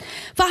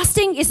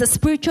 Fasting is a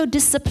spiritual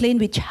discipline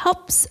which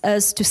helps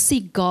us to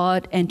seek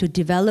God and to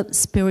develop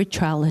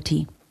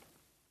spirituality.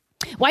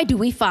 Why do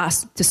we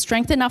fast? To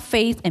strengthen our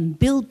faith and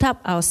build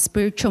up our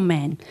spiritual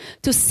man.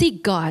 To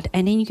seek God.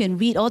 And then you can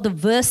read all the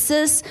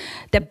verses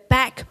that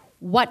back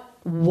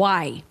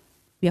why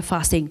we are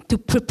fasting. To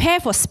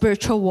prepare for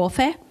spiritual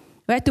warfare.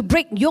 Right? To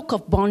break yoke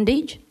of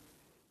bondage.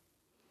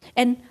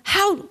 And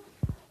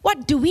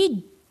what do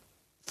we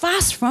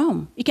fast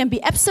from? It can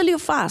be absolute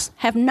fast.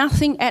 Have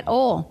nothing at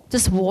all.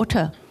 Just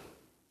water.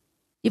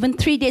 Even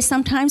 3 days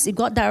sometimes if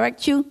God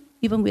directs you,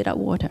 even without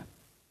water.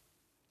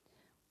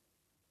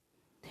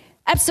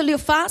 Absolute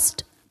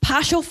fast,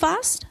 partial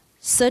fast,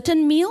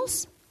 certain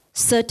meals,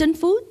 certain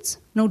foods,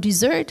 no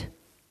dessert.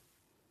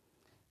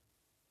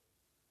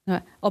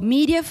 Or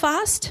media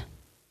fast,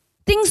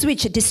 things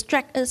which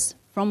distract us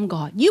from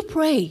God. You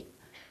pray.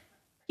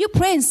 You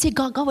pray and see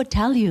God. God will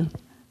tell you.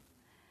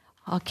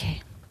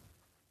 Okay.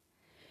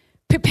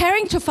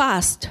 Preparing to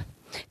fast.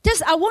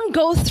 I won't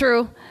go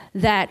through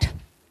that.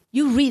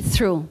 You read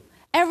through.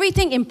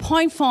 Everything in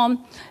point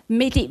form,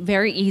 made it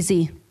very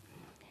easy.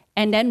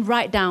 And then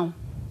write down.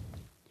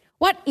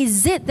 What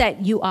is it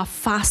that you are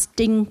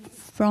fasting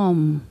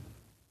from?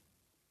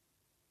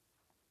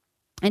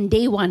 And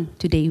day 1,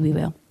 today we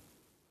will.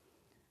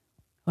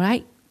 All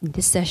right, in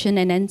this session.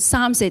 And then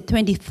Psalms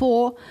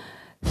 24,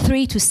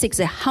 3-6,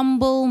 I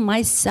humble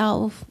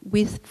myself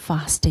with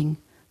fasting.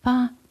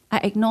 I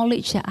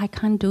acknowledge that I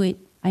can't do it.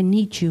 I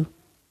need you.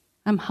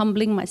 I'm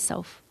humbling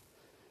myself.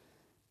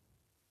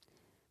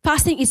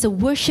 Fasting is a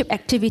worship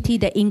activity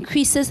that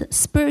increases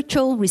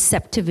spiritual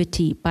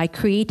receptivity by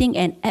creating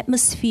an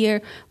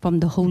atmosphere for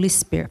the Holy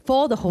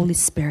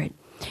Spirit.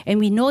 And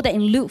we know that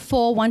in Luke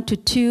 4,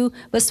 1-2,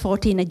 verse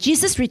 14, that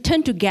Jesus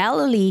returned to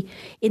Galilee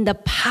in the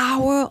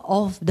power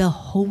of the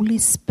Holy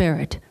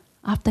Spirit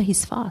after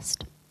his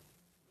fast.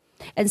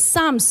 And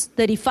Psalms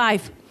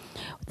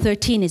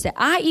 35:13 is that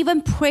I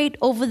even prayed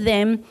over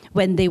them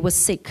when they were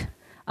sick.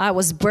 I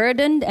was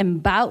burdened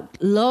and bowed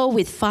low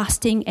with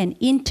fasting and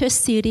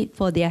interceded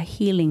for their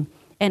healing.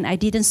 And I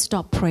didn't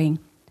stop praying.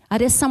 Are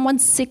there someone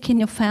sick in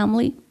your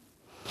family?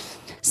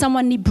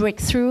 Someone need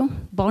breakthrough,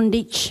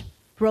 bondage,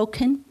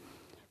 broken?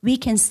 We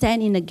can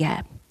stand in the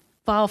gap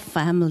for our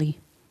family.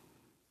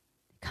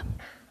 Come.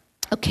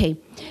 Okay,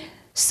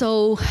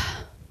 so can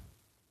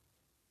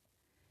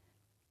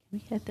we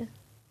have that?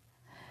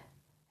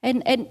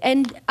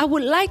 And I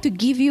would like to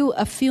give you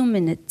a few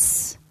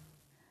minutes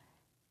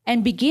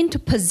and begin to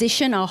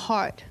position our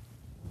heart.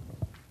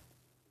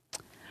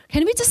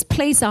 Can we just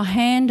place our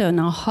hand on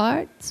our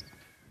heart?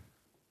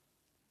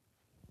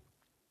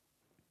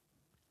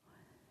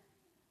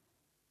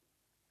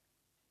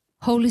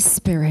 Holy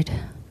Spirit,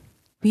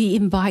 we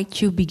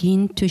invite you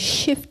begin to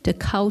shift the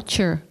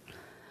culture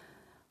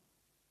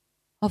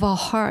of our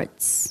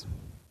hearts,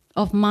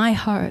 of my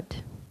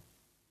heart.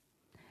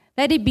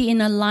 Let it be in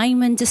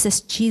alignment just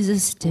as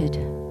Jesus did.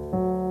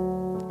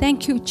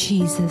 Thank you,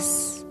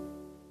 Jesus.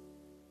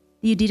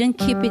 You didn't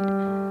keep it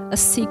a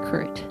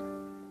secret.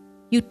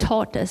 You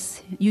taught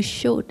us. You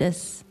showed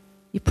us.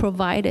 You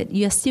provided.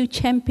 You are still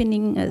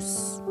championing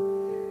us.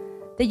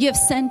 That you have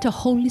sent a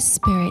Holy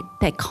Spirit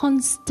that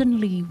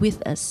constantly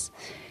with us.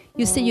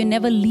 You say you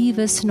never leave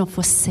us nor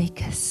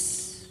forsake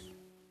us.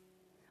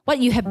 What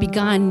you have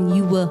begun,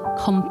 you will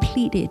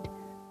complete it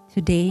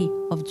today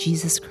of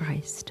Jesus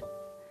Christ.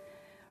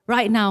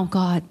 Right now,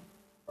 God,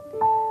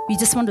 we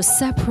just want to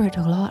separate,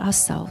 oh Lord,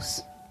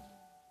 ourselves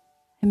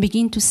and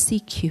begin to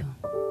seek you.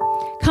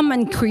 Come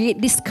and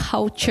create this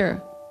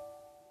culture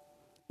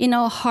in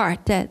our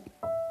heart that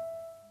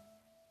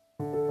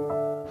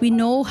we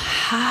know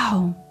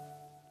how,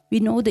 we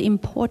know the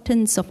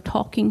importance of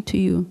talking to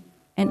you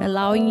and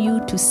allowing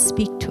you to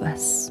speak to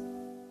us.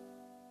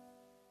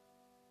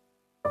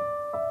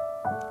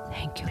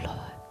 Thank you, Lord.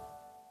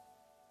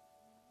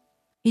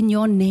 In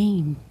your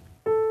name,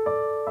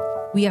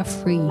 we are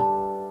free.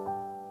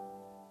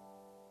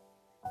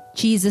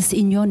 Jesus,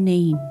 in your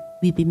name,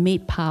 we've been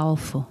made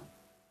powerful.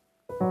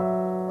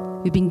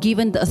 We've been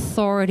given the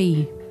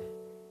authority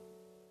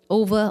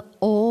over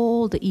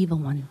all the evil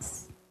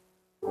ones.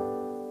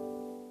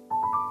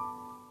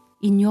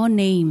 In your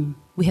name,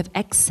 we have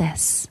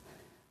access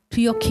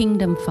to your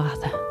kingdom,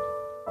 Father.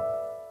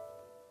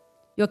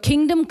 Your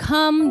kingdom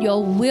come,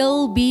 your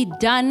will be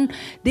done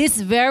this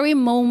very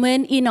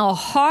moment in our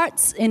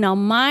hearts, in our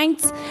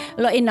minds,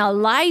 in our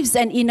lives,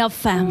 and in our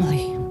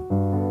family.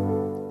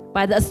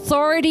 By the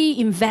authority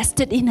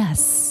invested in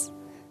us,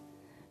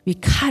 we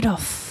cut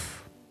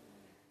off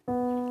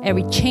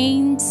every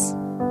chains,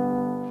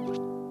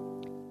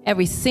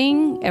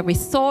 everything, every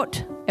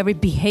thought, every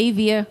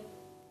behavior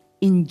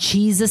in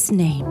Jesus'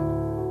 name.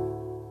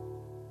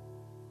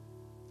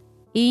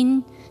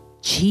 In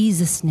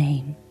Jesus'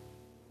 name.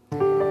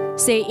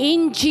 Say,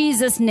 in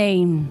Jesus'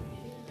 name,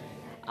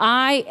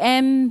 I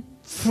am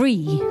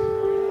free.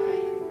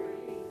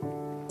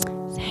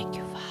 Thank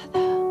you,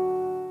 Father.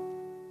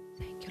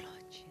 Thank you,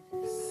 Lord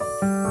Jesus.